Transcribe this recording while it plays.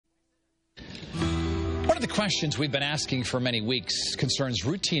One of the questions we've been asking for many weeks concerns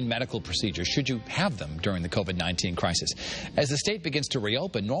routine medical procedures. Should you have them during the COVID-19 crisis? As the state begins to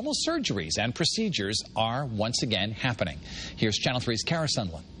reopen, normal surgeries and procedures are once again happening. Here's Channel 3's Kara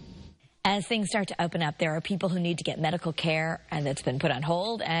Sundlin. As things start to open up, there are people who need to get medical care, and that's been put on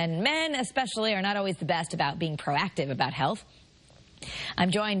hold. And men, especially, are not always the best about being proactive about health.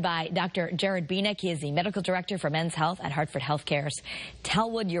 I'm joined by Dr. Jared Bieniek. He is the medical director for men's health at Hartford Healthcare's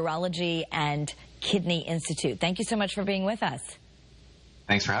Tallwood Urology and Kidney Institute. Thank you so much for being with us.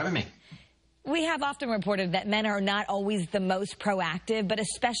 Thanks for having me. We have often reported that men are not always the most proactive, but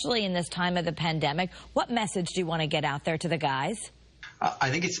especially in this time of the pandemic. What message do you want to get out there to the guys? I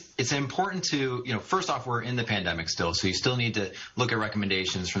think it's important to, first off, we're in the pandemic still, so you still need to look at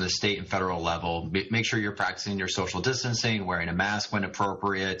recommendations from the state and federal level. Make sure you're practicing your social distancing, wearing a mask when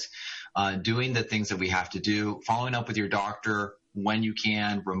appropriate, doing the things that we have to do, following up with your doctor when you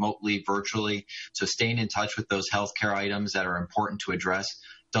can, remotely, virtually. So staying in touch with those healthcare items that are important to address.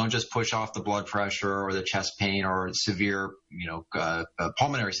 Don't just push off the blood pressure or the chest pain or severe,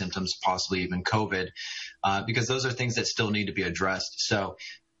 pulmonary symptoms, possibly even COVID, because those are things that still need to be addressed. So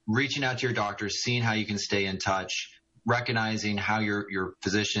reaching out to your doctors, seeing how you can stay in touch, recognizing how your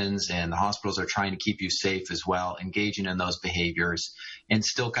physicians and the hospitals are trying to keep you safe as well, engaging in those behaviors, and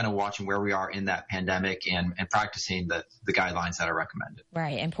still kind of watching where we are in that pandemic and practicing the guidelines that are recommended.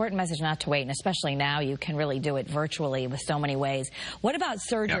 Right. Important message not to wait, and especially now you can really do it virtually with so many ways. What about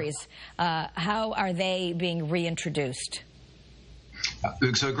surgeries? Yeah. How are they being reintroduced?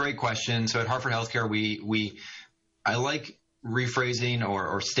 So great question. So at Hartford Healthcare, I like rephrasing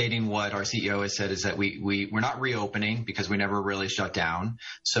or stating what our CEO has said is that we're not reopening because we never really shut down.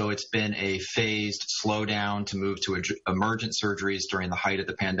 So it's been a phased slowdown to move to emergent surgeries during the height of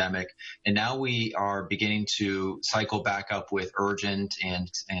the pandemic. And now we are beginning to cycle back up with urgent and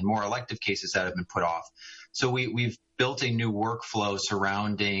more elective cases that have been put off. So we've built a new workflow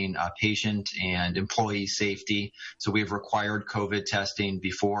surrounding patient and employee safety. So we've required COVID testing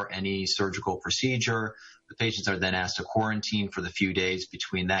before any surgical procedure. The patients are then asked to quarantine for the few days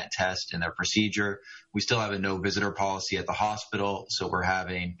between that test and their procedure. We still have a no visitor policy at the hospital, so we're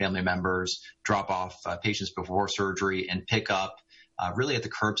having family members drop off patients before surgery and pick up really at the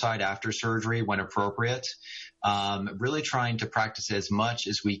curbside after surgery when appropriate. Really trying to practice as much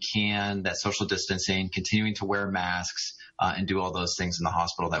as we can that social distancing, continuing to wear masks, and do all those things in the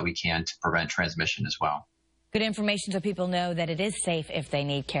hospital that we can to prevent transmission as well. Good information so people know that it is safe if they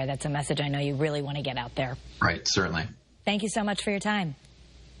need care. That's a message I know you really want to get out there. Right, certainly. Thank you so much for your time.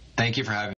 Thank you for having me.